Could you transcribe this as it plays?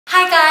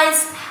Hi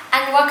guys,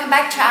 and welcome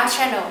back to our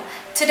channel.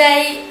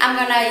 Today I'm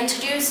gonna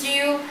introduce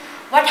you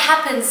what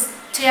happens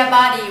to your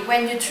body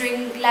when you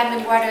drink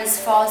lemon waters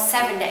for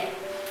 7 days.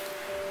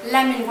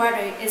 Lemon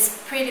water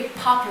is pretty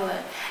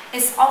popular.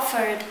 It's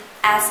offered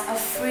as a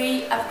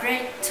free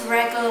upgrade to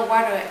regular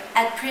water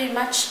at pretty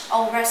much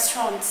all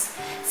restaurants.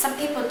 Some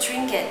people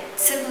drink it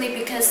simply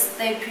because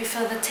they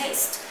prefer the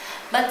taste,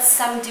 but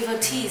some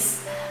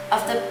devotees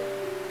of the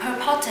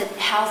purported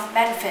health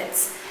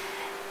benefits.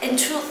 In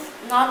truth,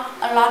 not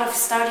a lot of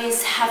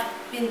studies have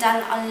been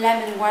done on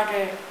lemon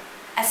water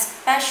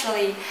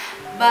especially,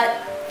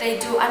 but they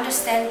do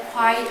understand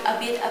quite a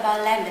bit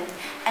about lemon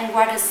and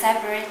water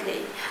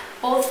separately.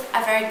 Both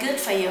are very good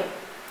for you.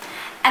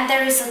 And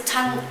there is a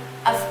ton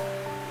of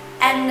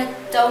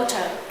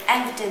anecdotal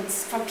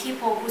evidence from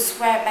people who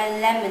swear by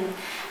lemon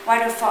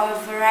water for a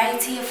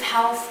variety of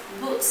health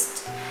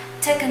boosts.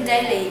 Taken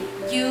daily,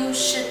 you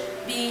should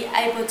be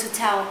able to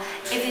tell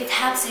if it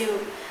helps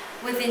you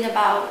within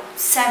about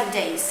 7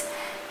 days.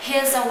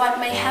 Here's what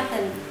may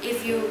happen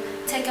if you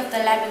take up the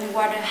lemon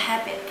water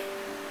habit.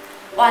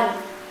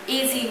 1.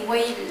 Easy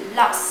weight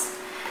loss.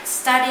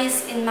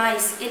 Studies in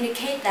mice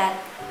indicate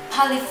that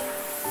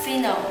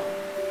polyphenol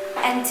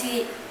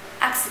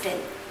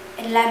antioxidant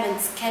in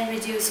lemons can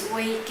reduce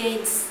weight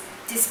gains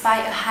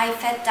despite a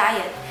high-fat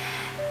diet.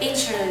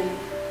 Insulin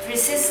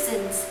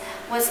resistance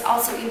was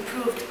also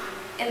improved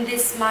in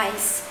these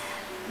mice.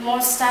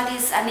 More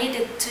studies are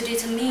needed to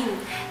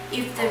determine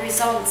if the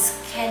results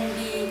can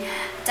be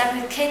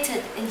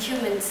duplicated in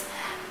humans,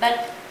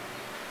 but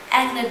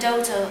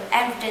anecdotal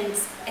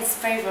evidence is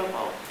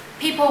favorable.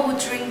 People who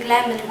drink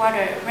lemon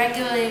water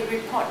regularly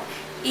report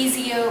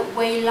easier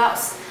weight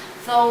loss,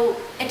 though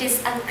it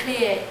is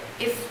unclear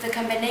if the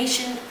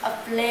combination of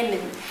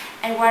lemon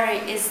and water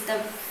is the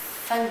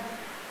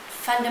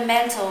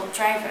fundamental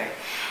driver.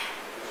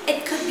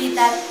 It could be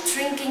that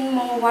drinking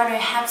more water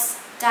helps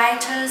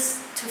dieters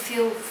to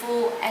feel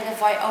full and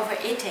avoid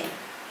overeating.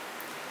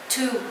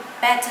 2.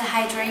 Better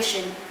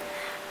hydration.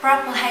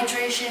 Proper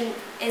hydration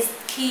is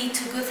key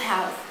to good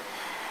health.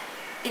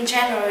 In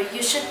general,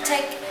 you should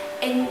take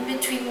in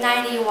between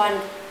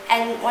 91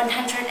 and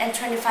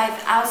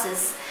 125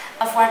 ounces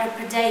of water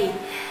per day.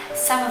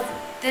 Some of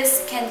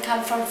this can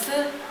come from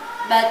food,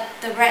 but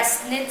the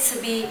rest needs to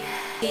be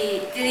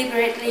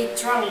deliberately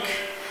drunk.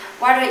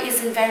 Water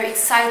isn't very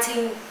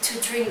exciting to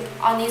drink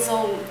on its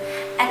own,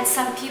 and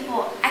some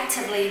people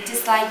actively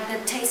dislike the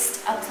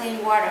taste of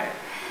plain water.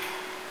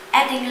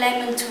 Adding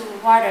lemon to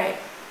water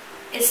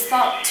is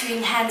thought to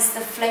enhance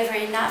the flavor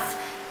enough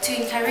to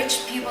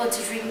encourage people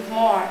to drink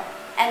more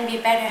and be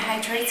better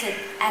hydrated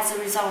as a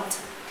result.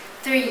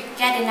 3.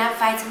 Get enough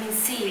vitamin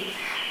C.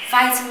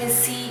 Vitamin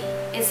C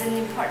is an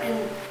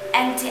important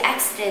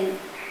antioxidant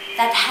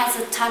that has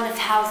a ton of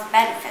health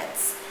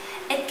benefits.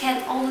 It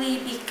can only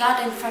be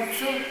gotten from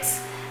foods,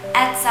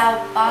 as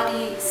our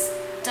bodies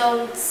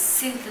don't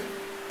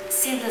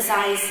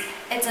synthesize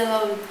it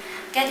alone.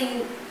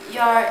 Getting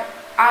your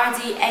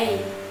RDA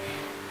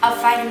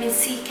of vitamin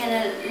C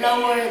can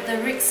lower the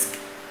risk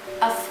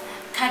of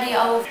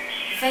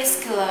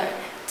cardiovascular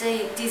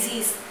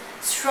disease,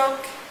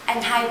 stroke,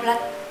 and high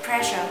blood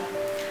pressure.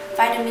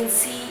 Vitamin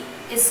C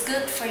is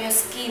good for your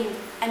skin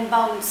and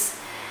bones,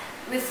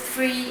 with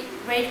free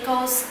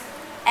radicals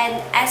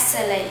and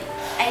accelerate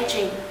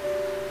aging.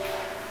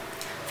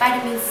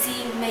 Vitamin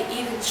C may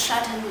even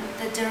shorten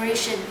the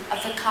duration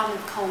of the common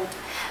cold,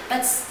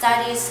 but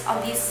studies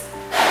on this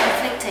are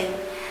conflicting.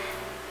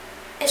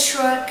 It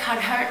sure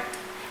can't hurt.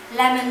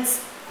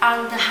 Lemons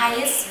aren't the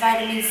highest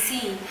vitamin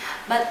C,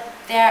 but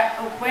they're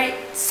a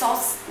great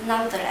source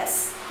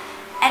nonetheless.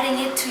 Adding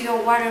it to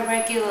your water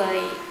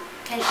regularly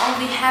can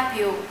only help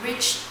you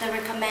reach the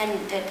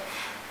recommended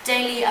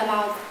daily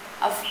amount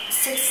of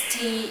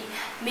 60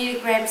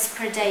 milligrams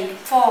per day.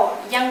 4.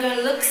 Younger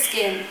look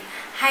skin.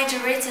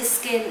 Hydrated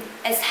skin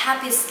is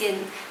happy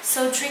skin,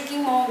 so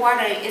drinking more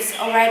water is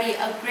already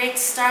a great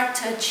start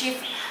to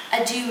achieve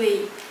a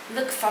dewy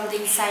look from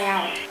the inside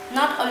out.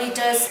 Not only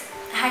does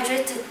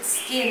hydrated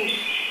skin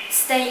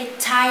stay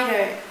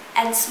tighter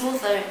and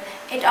smoother,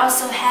 it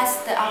also has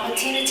the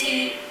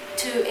opportunity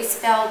to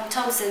expel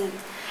toxins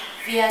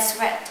via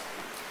sweat.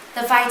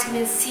 The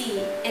vitamin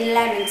C in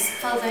lemons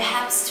further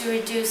helps to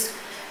reduce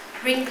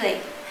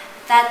wrinkling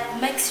that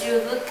makes you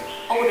look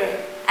older,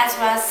 as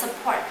well as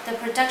support the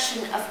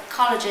production of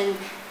collagen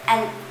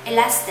and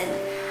elastin.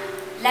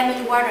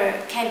 Lemon water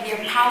can be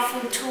a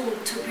powerful tool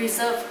to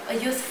preserve a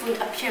youthful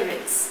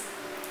appearance.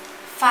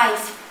 5.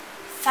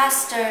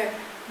 Faster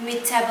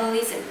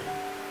metabolism.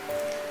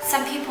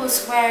 Some people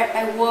swear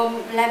by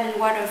warm lemon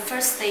water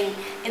first thing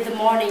in the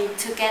morning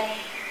to get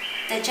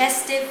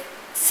digestive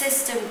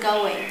system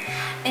going.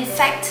 In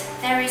fact,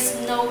 there is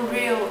no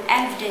real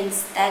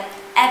evidence that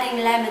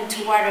adding lemon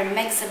to water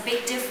makes a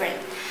big difference,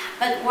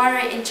 but water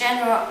in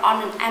general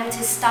on an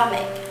empty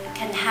stomach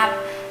can help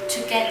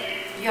to get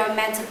your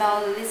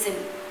metabolism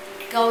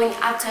going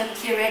after a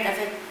period of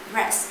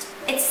rest.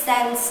 It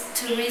stands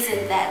to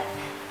reason that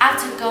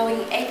after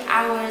going 8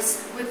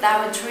 hours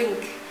without a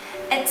drink,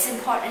 it's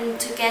important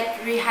to get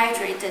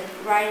rehydrated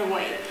right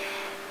away.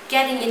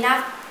 Getting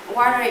enough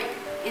water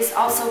is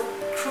also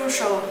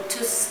crucial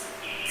to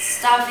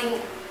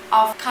staving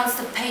off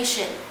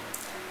constipation.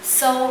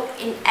 So,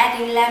 in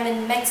adding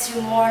lemon makes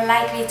you more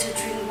likely to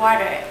drink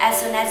water as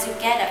soon as you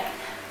get up.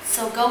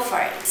 So go for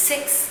it.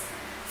 6.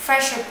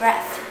 Fresher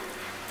breath.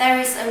 There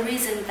is a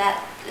reason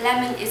that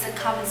lemon is a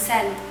common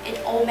scent in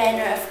all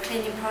manner of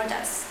cleaning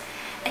products.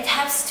 It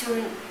helps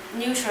to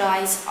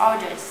neutralize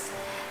odors.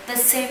 The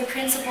same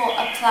principle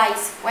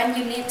applies when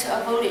you need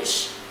to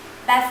abolish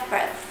bad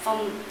breath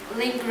from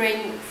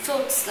lingering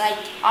foods like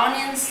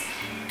onions,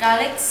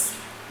 garlics,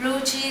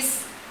 blue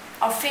cheese,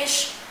 or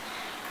fish.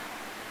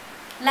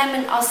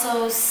 Lemon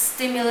also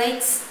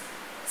stimulates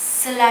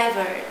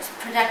saliva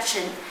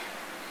production.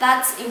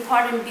 That's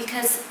important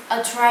because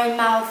a dry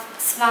mouth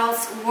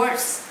smells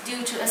worse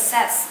due to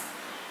excess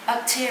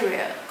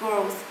bacteria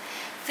growth.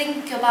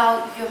 Think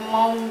about your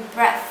morning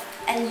breath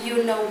and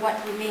you know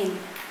what we mean.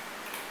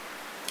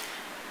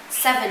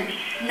 7.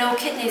 No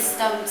kidney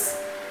stones.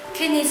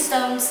 Kidney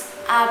stones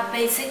are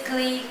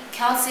basically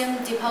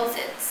calcium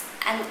deposits,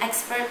 and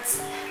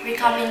experts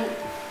recommend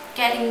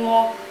getting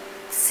more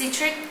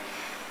citric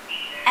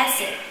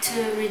acid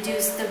to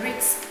reduce the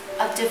risk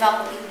of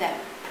developing them.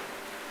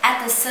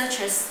 As the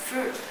citrus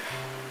fruit,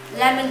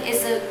 lemon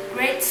is a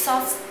great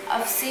source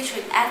of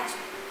citric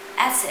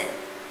acid.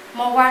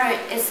 More water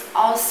is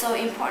also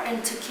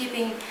important to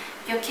keeping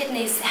your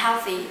kidneys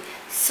healthy,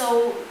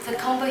 so the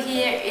combo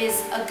here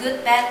is a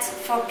good bet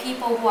for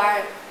people who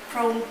are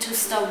prone to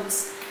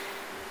stones.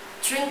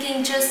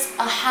 Drinking just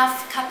a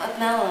half cup of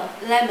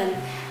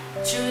lemon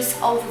juice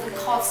over the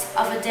course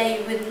of a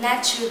day will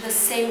net you the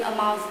same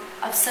amount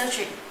of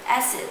citric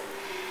acid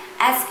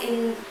as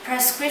in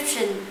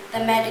prescription the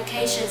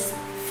medications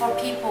for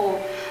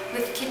people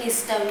with kidney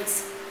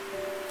stones.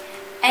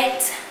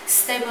 8.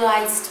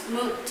 Stabilized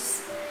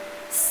moods.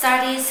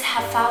 Studies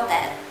have found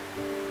that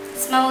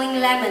smelling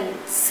lemon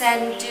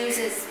scent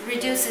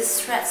reduces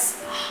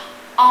stress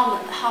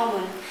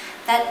hormone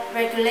that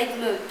regulate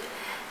mood.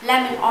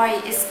 Lemon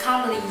oil is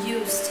commonly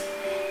used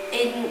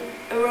in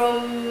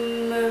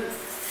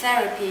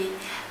aromatherapy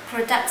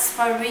products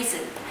for a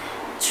reason.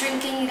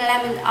 Drinking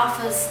lemon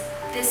offers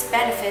these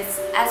benefits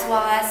as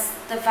well as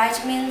the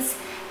vitamins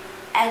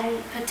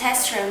and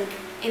potassium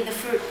in the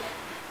fruit.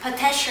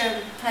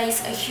 Potassium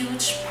plays a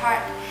huge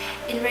part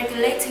in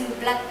regulating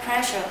blood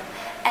pressure,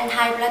 and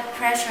high blood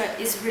pressure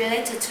is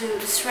related to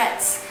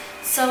stress,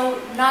 so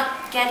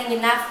not getting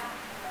enough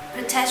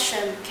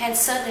potassium can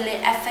certainly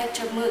affect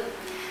your mood.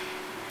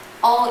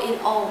 All in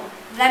all,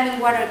 lemon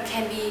water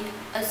can be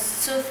a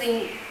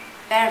soothing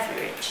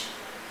beverage.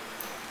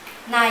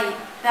 9.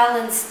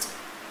 Balanced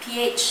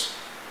pH.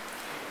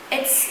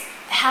 It's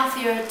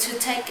healthier to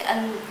take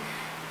an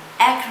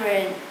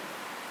accurate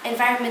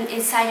environment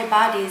inside your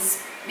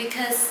bodies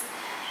because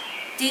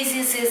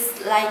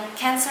diseases like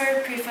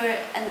cancer prefer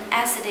an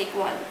acidic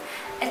one.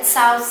 It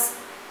sounds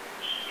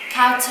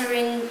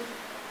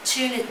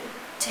counterintuitive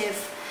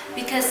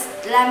because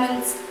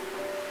lemons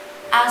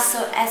are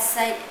so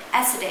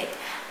acidic,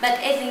 but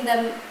eating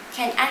them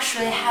can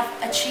actually help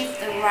achieve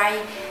the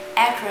right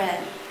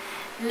accurate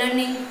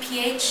learning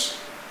pH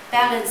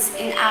balance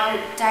in our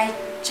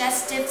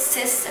digestive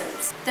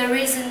systems. The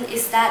reason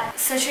is that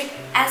citric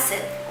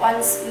acid,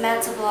 once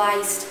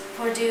metabolized,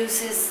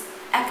 produces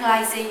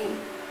alkalizing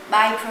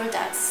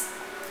byproducts.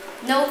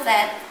 Note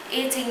that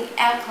eating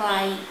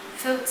alkaline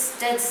foods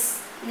does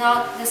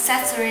not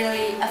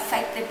necessarily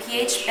affect the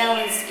pH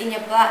balance in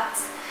your blood,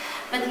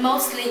 but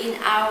mostly in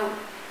our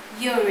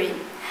urine.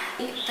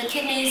 The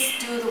kidneys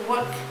do the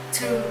work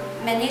to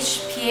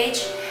manage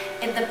pH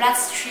in the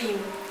bloodstream.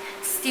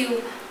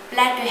 Still,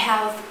 bladder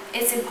health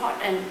is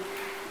important.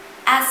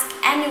 Ask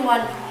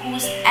anyone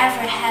who's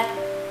ever had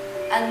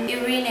a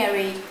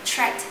urinary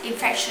tract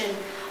infection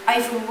or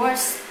even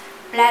worse,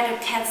 bladder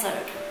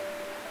cancer.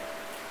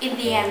 In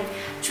the end,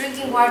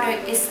 drinking water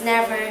is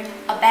never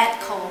a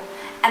bad call,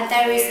 and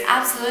there is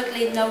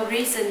absolutely no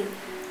reason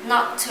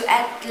not to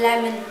add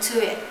lemon to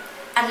it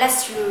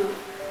unless you're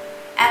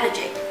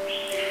allergic.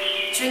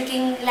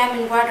 Drinking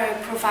lemon water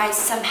provides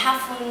some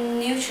helpful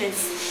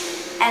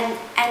nutrients and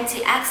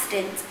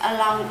antioxidants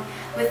along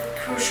with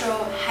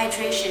crucial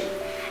hydration.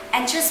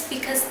 And just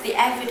because the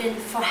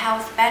evidence for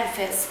health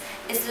benefits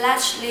is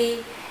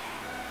largely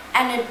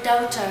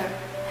anecdotal,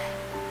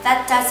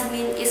 that doesn't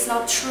mean it's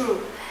not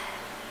true.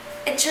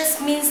 It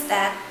just means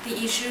that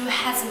the issue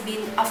hasn't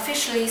been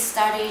officially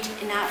studied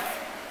enough.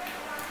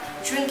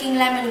 Drinking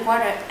lemon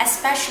water,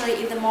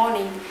 especially in the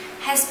morning,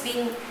 has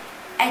been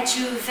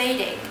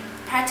Ayurvedic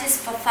practice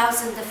for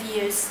thousands of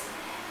years.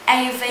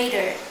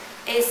 Ayurveda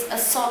is a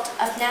sort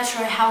of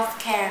natural health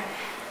care,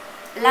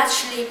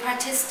 largely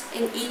practiced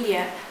in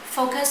India,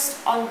 focused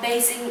on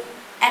basing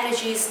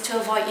energies to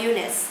avoid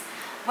illness.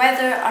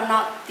 Whether or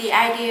not the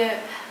idea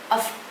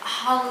of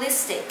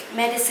holistic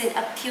medicine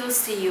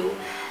appeals to you,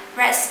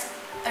 rest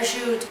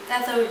assured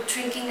that though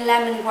drinking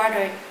lemon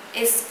water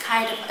is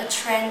kind of a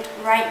trend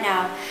right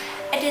now,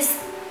 it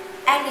is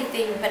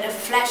anything but a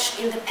flash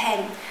in the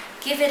pan.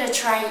 Give it a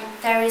try,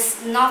 there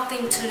is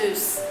nothing to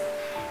lose.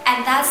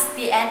 And that's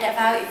the end of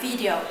our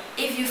video.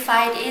 If you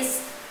find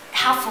it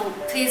helpful,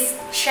 please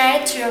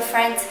share it to your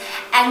friends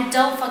and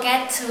don't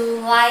forget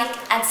to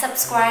like and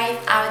subscribe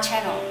our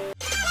channel.